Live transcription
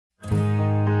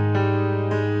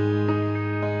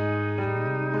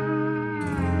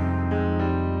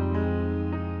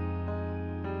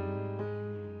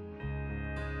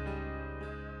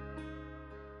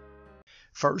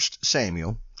1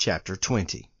 Samuel chapter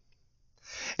 20.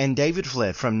 And David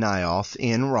fled from Naioth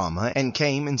in Ramah, and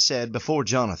came and said before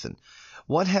Jonathan,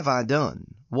 What have I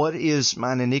done? What is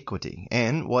mine iniquity?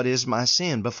 And what is my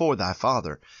sin before thy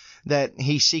father, that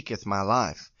he seeketh my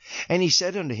life? And he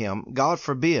said unto him, God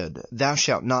forbid, thou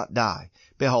shalt not die.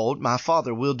 Behold, my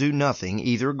father will do nothing,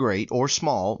 either great or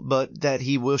small, but that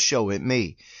he will show it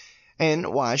me.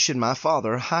 And why should my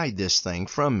father hide this thing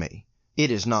from me?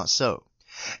 It is not so.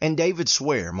 And David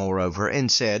sware moreover,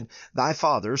 and said, Thy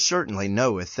father certainly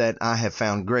knoweth that I have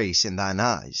found grace in thine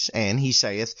eyes. And he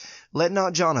saith, Let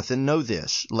not Jonathan know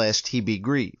this, lest he be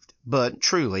grieved. But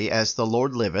truly, as the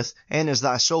Lord liveth, and as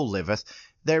thy soul liveth,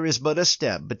 there is but a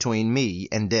step between me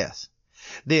and death.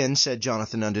 Then said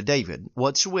Jonathan unto David,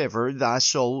 Whatsoever thy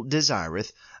soul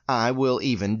desireth, I will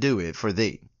even do it for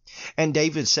thee. And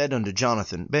David said unto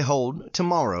Jonathan, Behold,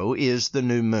 tomorrow is the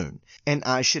new moon, and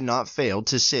I should not fail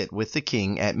to sit with the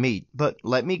king at meat. But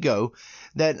let me go,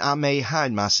 that I may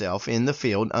hide myself in the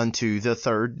field unto the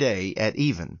third day at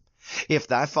even. If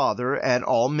thy father at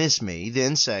all miss me,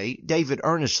 then say, David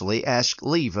earnestly asked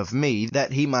leave of me,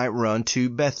 that he might run to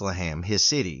Bethlehem his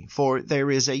city, for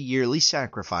there is a yearly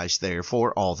sacrifice there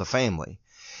for all the family.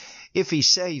 If he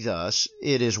say thus,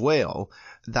 It is well,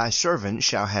 thy servant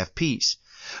shall have peace.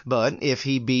 But if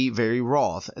he be very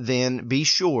wroth, then be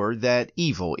sure that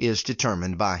evil is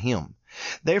determined by him.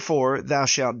 Therefore thou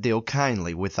shalt deal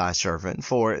kindly with thy servant,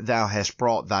 for thou hast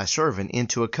brought thy servant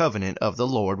into a covenant of the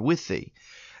Lord with thee.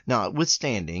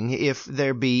 Notwithstanding, if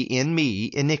there be in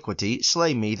me iniquity,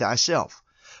 slay me thyself.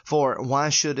 For why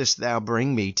shouldest thou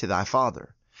bring me to thy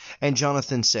father? And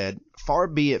Jonathan said, Far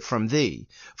be it from thee,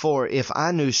 for if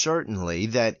I knew certainly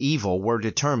that evil were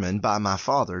determined by my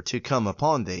father to come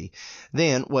upon thee,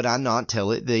 then would I not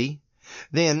tell it thee?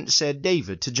 Then said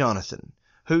David to Jonathan,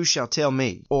 Who shall tell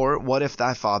me? Or what if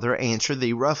thy father answer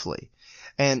thee roughly?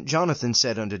 And Jonathan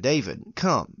said unto David,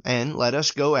 Come, and let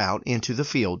us go out into the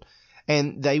field.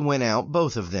 And they went out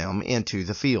both of them into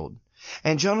the field.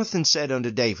 And Jonathan said unto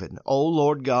David, O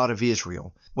Lord God of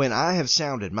Israel, when I have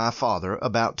sounded my father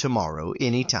about tomorrow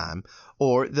any time,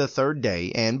 or the third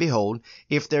day, and behold,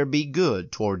 if there be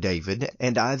good toward David,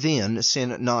 and I then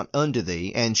sin not unto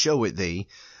thee, and show it thee,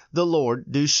 the Lord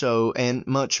do so and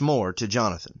much more to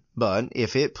Jonathan. But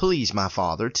if it please my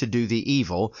father to do thee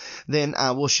evil, then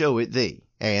I will show it thee,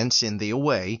 and send thee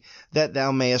away, that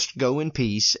thou mayest go in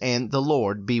peace, and the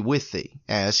Lord be with thee,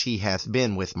 as he hath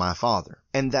been with my father.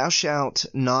 And thou shalt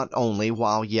not only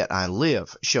while yet I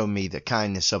live show me the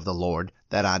kindness of the Lord,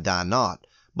 that I die not,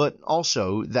 but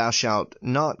also thou shalt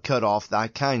not cut off thy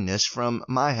kindness from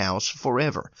my house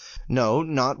forever. No,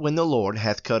 not when the Lord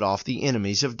hath cut off the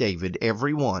enemies of David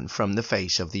every one from the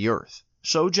face of the earth.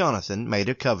 So Jonathan made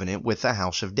a covenant with the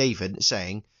house of David,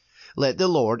 saying, Let the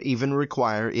Lord even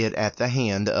require it at the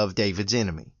hand of David's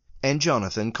enemy. And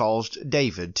Jonathan caused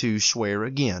David to swear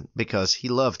again, because he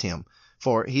loved him,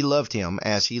 for he loved him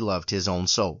as he loved his own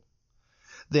soul.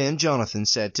 Then Jonathan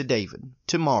said to David,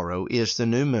 Tomorrow is the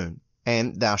new moon,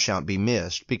 and thou shalt be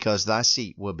missed, because thy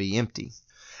seat will be empty.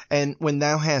 And when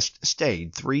thou hast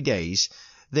stayed 3 days,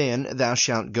 then thou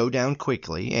shalt go down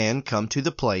quickly, and come to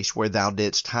the place where thou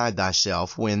didst hide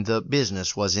thyself when the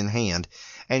business was in hand,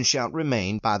 and shalt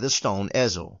remain by the stone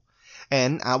Ezel.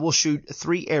 And I will shoot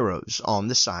 3 arrows on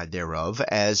the side thereof,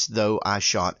 as though I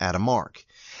shot at a mark.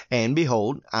 And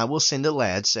behold, I will send a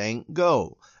lad, saying,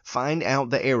 Go, find out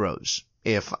the arrows.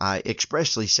 If I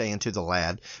expressly say unto the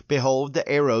lad, Behold, the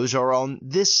arrows are on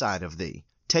this side of thee,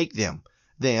 take them,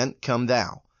 then come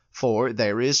thou. For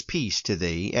there is peace to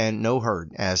thee, and no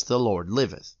hurt, as the Lord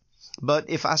liveth. But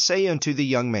if I say unto the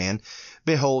young man,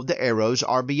 Behold, the arrows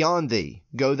are beyond thee,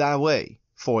 go thy way,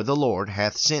 for the Lord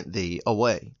hath sent thee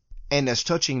away. And as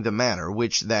touching the matter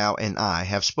which thou and I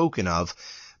have spoken of,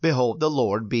 behold, the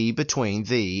Lord be between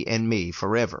thee and me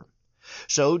forever.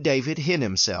 So David hid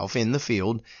himself in the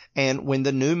field, and when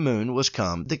the new moon was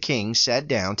come, the king sat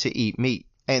down to eat meat.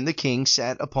 And the king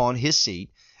sat upon his seat,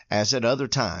 as at other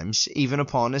times, even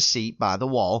upon a seat by the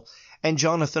wall. And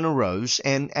Jonathan arose,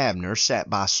 and Abner sat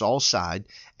by Saul's side,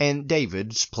 and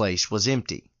David's place was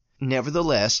empty.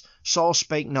 Nevertheless Saul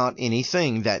spake not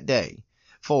anything that day,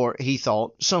 for he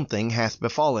thought, Something hath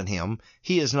befallen him,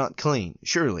 he is not clean,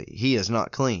 surely he is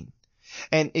not clean.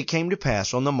 And it came to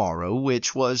pass on the morrow,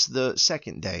 which was the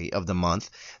 2nd day of the month,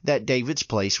 that David's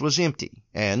place was empty.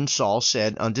 And Saul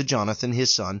said unto Jonathan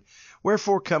his son,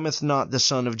 Wherefore cometh not the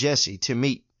son of Jesse to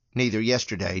meat, neither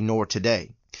yesterday nor today?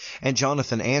 And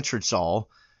Jonathan answered Saul,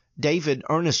 David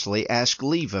earnestly asked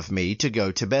leave of me to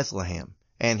go to Bethlehem.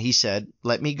 And he said,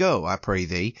 Let me go, I pray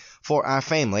thee, for our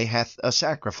family hath a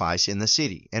sacrifice in the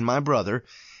city, and my brother,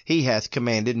 he hath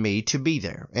commanded me to be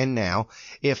there. And now,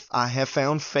 if I have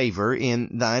found favor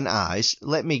in thine eyes,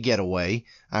 let me get away,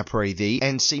 I pray thee,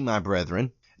 and see my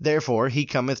brethren. Therefore he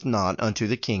cometh not unto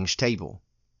the king's table.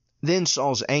 Then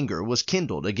Saul's anger was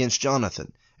kindled against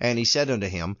Jonathan, and he said unto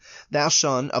him, Thou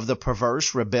son of the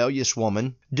perverse, rebellious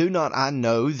woman, do not I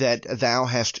know that thou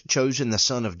hast chosen the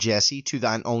son of Jesse to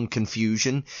thine own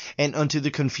confusion, and unto the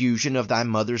confusion of thy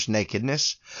mother's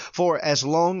nakedness? For as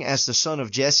long as the son of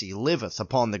Jesse liveth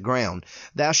upon the ground,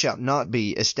 thou shalt not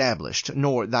be established,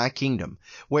 nor thy kingdom.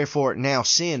 Wherefore now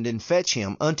send and fetch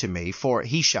him unto me, for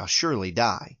he shall surely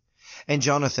die. And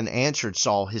Jonathan answered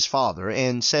Saul his father,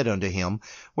 and said unto him,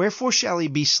 Wherefore shall he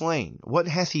be slain? What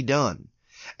hath he done?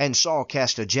 And Saul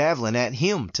cast a javelin at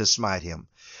him to smite him,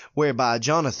 whereby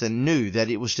Jonathan knew that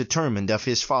it was determined of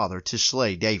his father to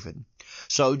slay David.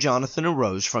 So Jonathan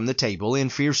arose from the table in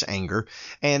fierce anger,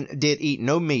 and did eat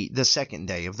no meat the 2nd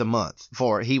day of the month,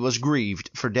 for he was grieved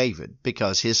for David,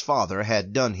 because his father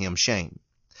had done him shame.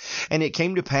 And it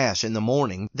came to pass in the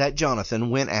morning that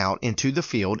Jonathan went out into the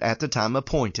field at the time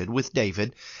appointed with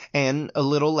David, and a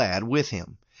little lad with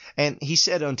him. And he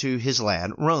said unto his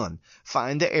lad, Run,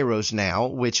 find the arrows now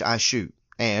which I shoot.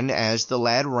 And as the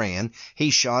lad ran,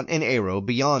 he shot an arrow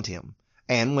beyond him.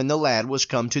 And when the lad was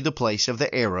come to the place of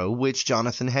the arrow which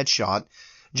Jonathan had shot,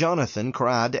 Jonathan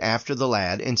cried after the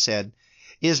lad, and said,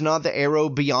 Is not the arrow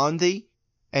beyond thee?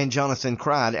 And Jonathan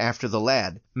cried after the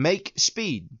lad, Make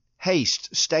speed. Haste,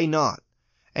 stay not.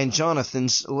 And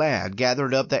Jonathan's lad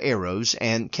gathered up the arrows,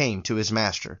 and came to his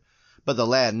master. But the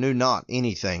lad knew not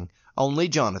anything, only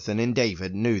Jonathan and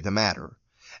David knew the matter.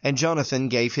 And Jonathan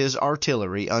gave his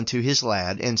artillery unto his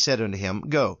lad, and said unto him,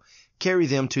 Go, carry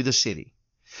them to the city.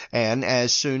 And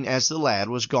as soon as the lad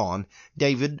was gone,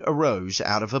 David arose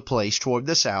out of a place toward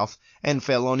the south, and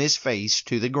fell on his face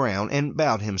to the ground, and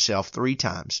bowed himself 3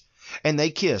 times. And they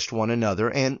kissed one another,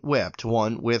 and wept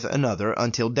one with another,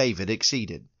 until David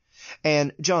exceeded.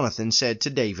 And Jonathan said to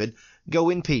David, Go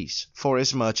in peace,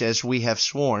 forasmuch as we have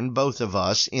sworn both of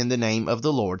us in the name of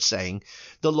the Lord, saying,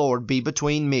 The Lord be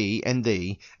between me and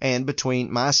thee, and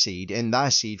between my seed and thy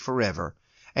seed forever.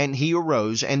 And he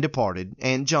arose and departed,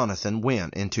 and Jonathan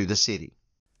went into the city.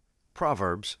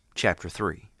 Proverbs chapter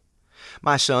 3.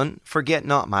 My son, forget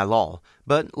not my law,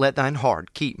 but let thine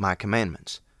heart keep my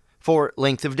commandments. For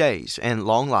length of days, and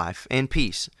long life, and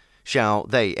peace shall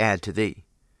they add to thee.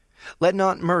 Let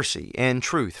not mercy and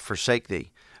truth forsake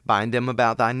thee. Bind them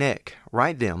about thy neck,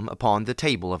 write them upon the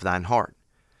table of thine heart.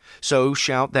 So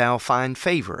shalt thou find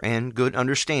favor and good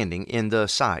understanding in the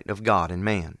sight of God and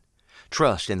man.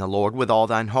 Trust in the Lord with all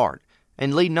thine heart,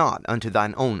 and lean not unto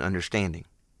thine own understanding.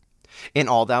 In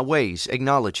all thy ways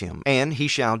acknowledge him, and he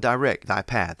shall direct thy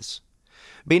paths.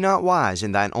 Be not wise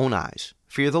in thine own eyes.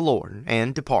 Fear the Lord,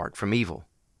 and depart from evil.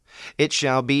 It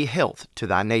shall be health to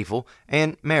thy navel,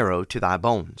 and marrow to thy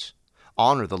bones.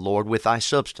 Honor the Lord with thy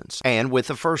substance, and with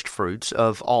the firstfruits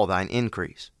of all thine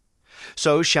increase.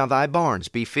 So shall thy barns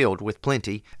be filled with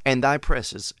plenty, and thy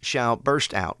presses shall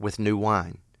burst out with new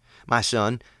wine. My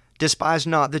son, despise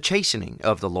not the chastening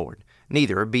of the Lord,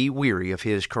 neither be weary of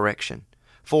his correction.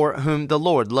 For whom the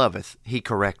Lord loveth, he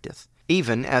correcteth,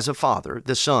 even as a father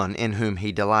the son in whom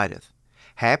he delighteth.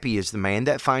 Happy is the man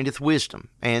that findeth wisdom,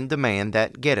 and the man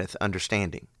that getteth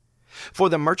understanding. For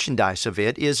the merchandise of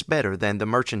it is better than the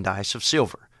merchandise of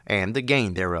silver, and the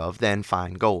gain thereof than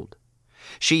fine gold.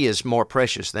 She is more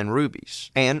precious than rubies,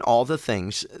 and all the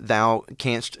things thou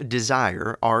canst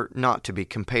desire are not to be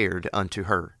compared unto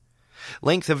her.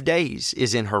 Length of days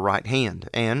is in her right hand,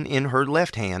 and in her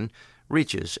left hand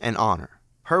riches and honor.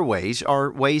 Her ways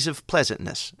are ways of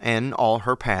pleasantness, and all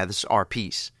her paths are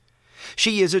peace.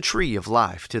 She is a tree of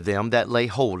life to them that lay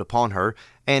hold upon her,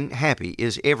 and happy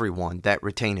is every one that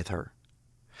retaineth her.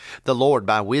 The Lord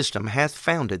by wisdom hath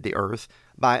founded the earth,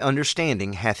 by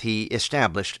understanding hath he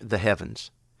established the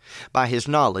heavens. By his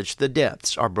knowledge the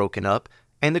depths are broken up,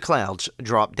 and the clouds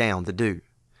drop down the dew.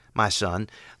 My son,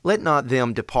 let not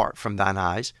them depart from thine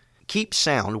eyes. Keep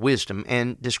sound wisdom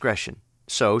and discretion.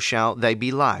 So shall they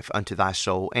be life unto thy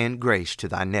soul, and grace to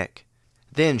thy neck.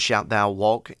 Then shalt thou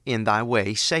walk in thy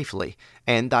way safely,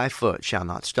 and thy foot shall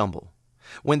not stumble.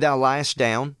 When thou liest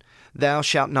down, thou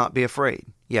shalt not be afraid.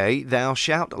 Yea, thou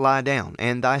shalt lie down,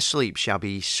 and thy sleep shall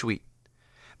be sweet.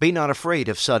 Be not afraid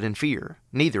of sudden fear,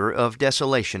 neither of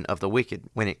desolation of the wicked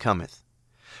when it cometh.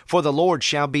 For the Lord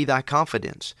shall be thy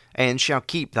confidence, and shall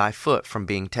keep thy foot from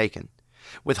being taken.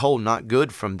 Withhold not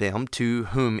good from them to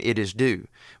whom it is due,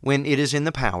 when it is in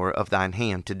the power of thine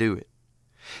hand to do it.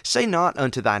 Say not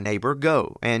unto thy neighbor,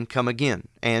 Go, and come again,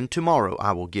 and tomorrow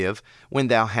I will give, when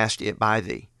thou hast it by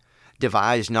thee.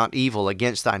 Devise not evil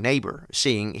against thy neighbor,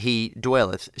 seeing he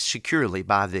dwelleth securely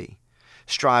by thee.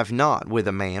 Strive not with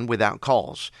a man without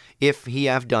cause, if he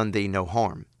have done thee no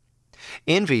harm.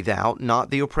 Envy thou not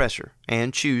the oppressor,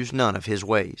 and choose none of his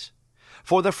ways.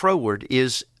 For the froward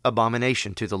is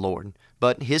abomination to the Lord,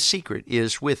 but his secret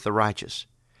is with the righteous.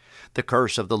 The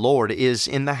curse of the Lord is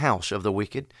in the house of the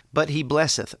wicked, but he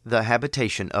blesseth the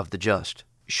habitation of the just.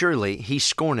 Surely he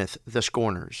scorneth the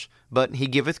scorners, but he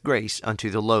giveth grace unto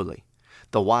the lowly.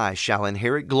 The wise shall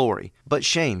inherit glory, but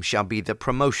shame shall be the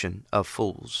promotion of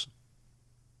fools.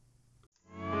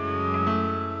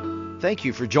 Thank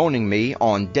you for joining me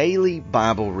on Daily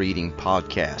Bible Reading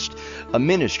Podcast, a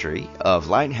ministry of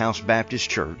Lighthouse Baptist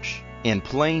Church in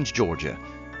Plains, Georgia,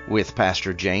 with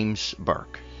Pastor James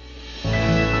Burke.